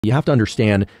You have to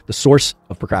understand the source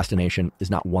of procrastination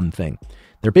is not one thing.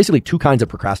 There are basically two kinds of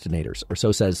procrastinators, or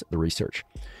so says the research.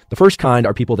 The first kind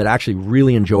are people that actually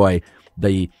really enjoy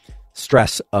the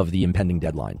stress of the impending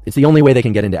deadline. It's the only way they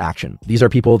can get into action. These are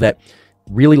people that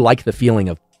really like the feeling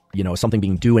of, something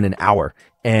being due in an hour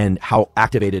and how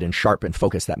activated and sharp and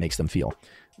focused that makes them feel.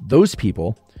 Those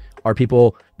people are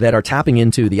people that are tapping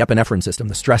into the epinephrine system,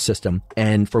 the stress system,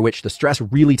 and for which the stress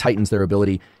really tightens their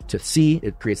ability to see.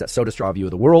 It creates that soda straw view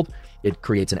of the world. It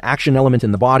creates an action element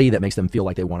in the body that makes them feel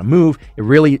like they want to move. It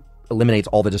really eliminates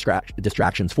all the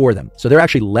distractions for them. So they're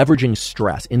actually leveraging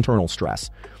stress, internal stress,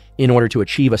 in order to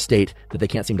achieve a state that they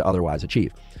can't seem to otherwise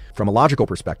achieve. From a logical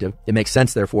perspective, it makes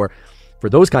sense, therefore, for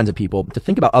those kinds of people to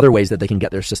think about other ways that they can get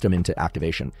their system into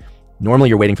activation. Normally,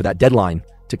 you're waiting for that deadline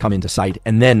to come into sight,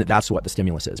 and then that's what the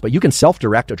stimulus is. But you can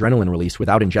self-direct adrenaline release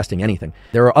without ingesting anything.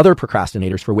 There are other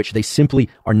procrastinators for which they simply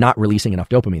are not releasing enough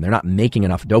dopamine. They're not making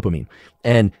enough dopamine.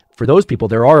 And for those people,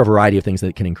 there are a variety of things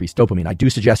that can increase dopamine. I do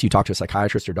suggest you talk to a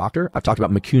psychiatrist or doctor. I've talked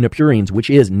about mucuna which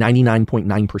is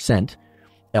 99.9%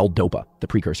 L-DOPA, the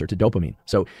precursor to dopamine.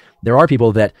 So there are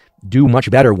people that do much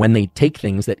better when they take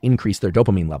things that increase their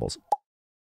dopamine levels.